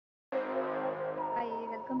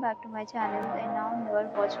welcome back to my channel, and now you are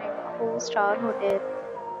watching a 4-star hotel.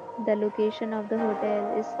 The location of the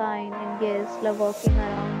hotel is fine and guests love walking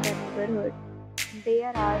around the neighborhood.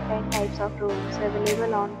 There are 10 types of rooms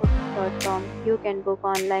available on booking.com. You can book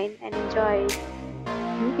online and enjoy it.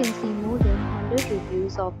 You can see more than 100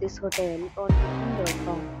 reviews of this hotel on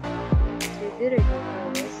booking.com. Its review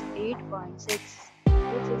rating is 8.6,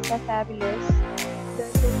 which is a fabulous. The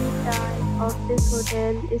check-in time of this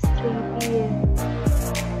hotel is 3 p.m.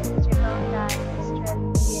 The check-out time is 12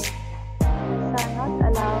 p.m. Pets are not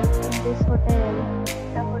allowed in this hotel.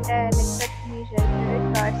 The hotel accepts major credit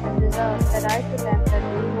cards and reserves the right to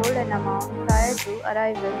temporarily hold an amount prior to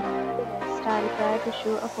arrival. Guests are required to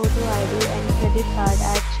show a photo ID and credit card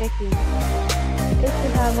at check-in. If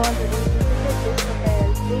you have already visited this hotel,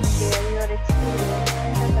 please share your experience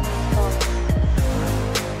in the comment box.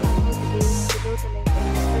 Details below the link in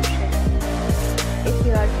description. If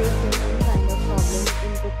you are facing any kind of problem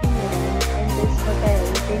in booking a room in this hotel,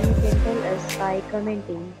 then you can tell us by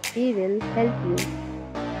commenting. We will help you.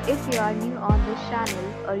 If you are new on this channel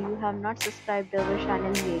or you have not subscribed our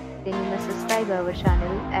channel yet, then you must subscribe our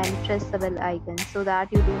channel and press the bell icon so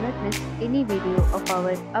that you do not miss any video of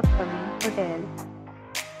our upcoming hotel.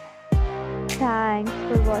 Thanks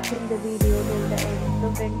for watching the video till the end.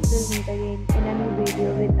 So friends, will meet again in a new video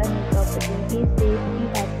with a new property. Be safe, be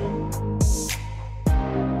happy.